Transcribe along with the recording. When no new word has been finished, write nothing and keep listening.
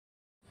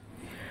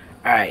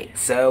Alright,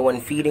 so when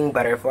feeding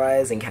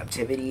butterflies in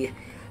captivity,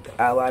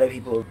 a lot of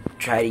people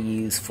try to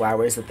use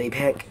flowers that they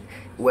pick,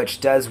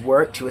 which does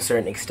work to a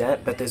certain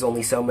extent, but there's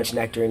only so much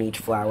nectar in each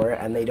flower,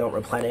 and they don't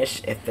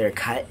replenish if they're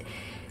cut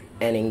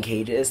and in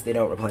cages. They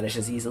don't replenish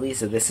as easily,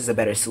 so this is a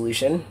better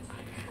solution.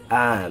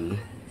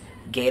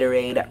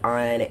 Gatorade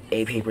on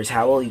a paper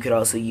towel. You could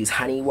also use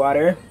honey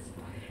water,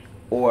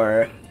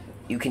 or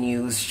you can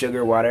use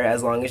sugar water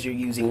as long as you're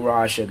using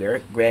raw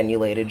sugar.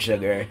 Granulated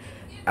sugar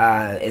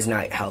is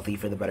not healthy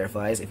for the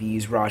butterflies. If you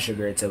use raw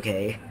sugar, it's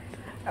okay.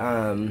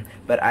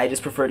 But I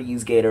just prefer to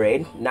use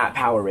Gatorade, not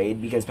Powerade,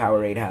 because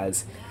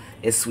Powerade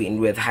is sweetened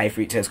with high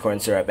fructose corn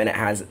syrup, and it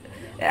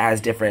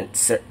has different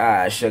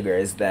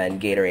sugars than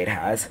Gatorade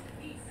has.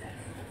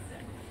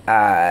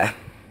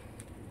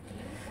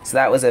 So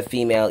that was a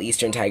female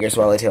eastern tiger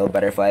swallowtail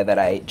butterfly that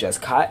I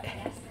just caught.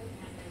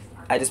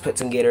 I just put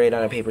some Gatorade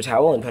on a paper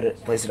towel and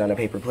placed it on a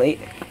paper plate.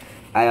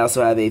 I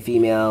also have a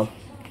female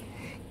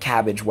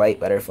cabbage white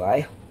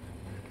butterfly.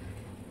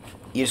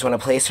 You just want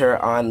to place her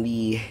on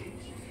the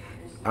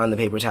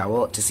paper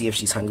towel to see if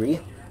she's hungry.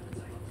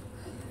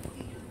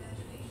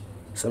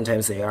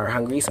 Sometimes they are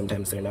hungry,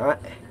 sometimes they're not.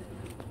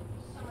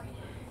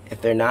 If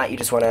they're not, you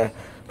just want to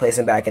place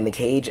them back in the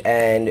cage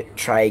and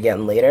try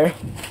again later.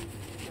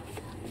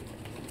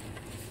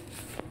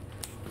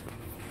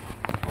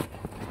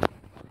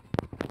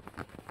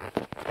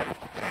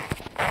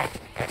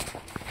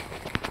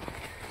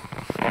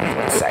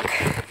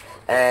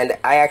 And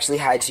I actually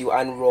had to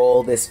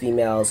unroll this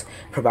female's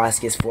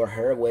proboscis for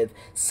her. With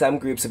some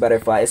groups of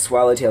butterflies,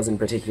 swallowtails in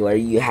particular,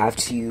 you have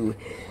to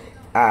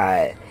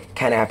kind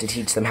of have to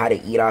teach them how to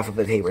eat off of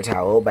a paper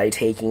towel by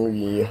taking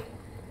the,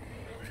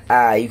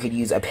 you could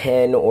use a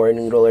pin or a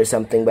needle or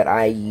something, but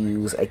I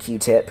use a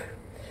Q-tip,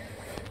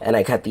 and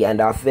I cut the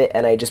end off of it,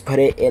 and I just put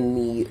it in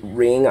the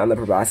ring on the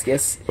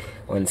proboscis.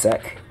 One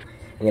sec.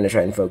 I'm going to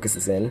try and focus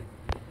this in.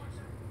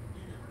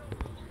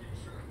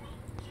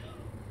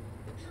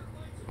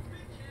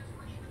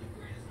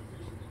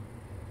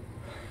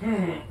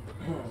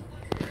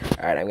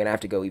 Alright, I'm going to have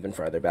to go even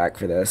farther back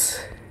for this.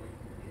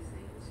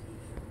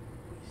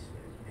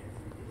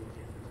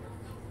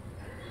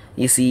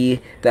 You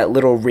see that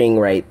little ring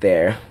right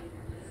there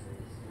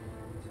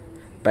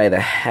by the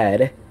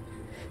head?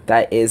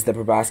 That is the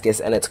proboscis,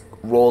 and it's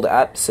rolled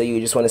up, so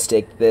you just want to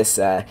stick this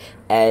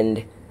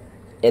end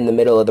in the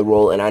middle of the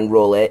roll and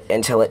unroll it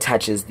until it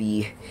touches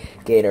the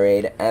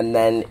Gatorade, and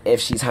then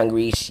if she's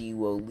hungry, she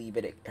will leave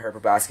her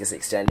proboscis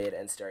extended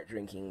and start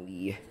drinking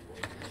the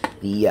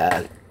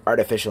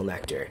artificial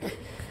nectar.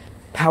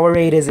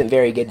 Powerade isn't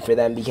very good for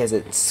them because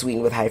it's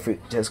sweetened with high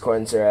fructose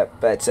corn syrup,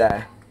 but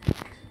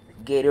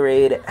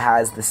Gatorade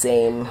has the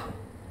same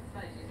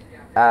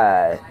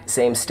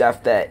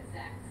stuff that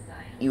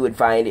you would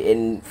find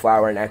in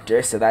flower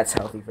nectar, so that's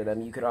healthy for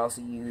them. You could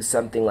also use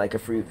something like a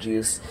fruit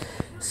juice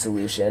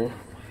solution,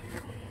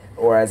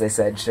 or as I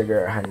said,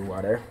 sugar or honey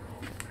water,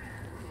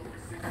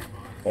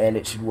 and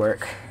it should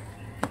work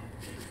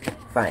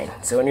fine.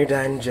 So when you're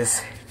done,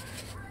 just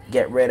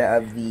get rid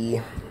of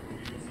the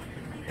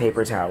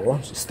paper towel,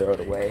 just throw it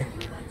away,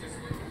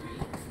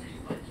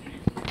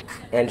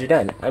 and you're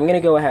done. I'm going to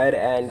go ahead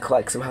and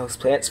collect some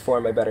houseplants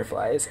for my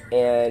butterflies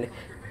and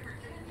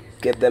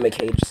give them a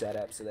cage set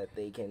up so that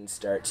they can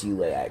start to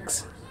lay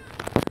eggs.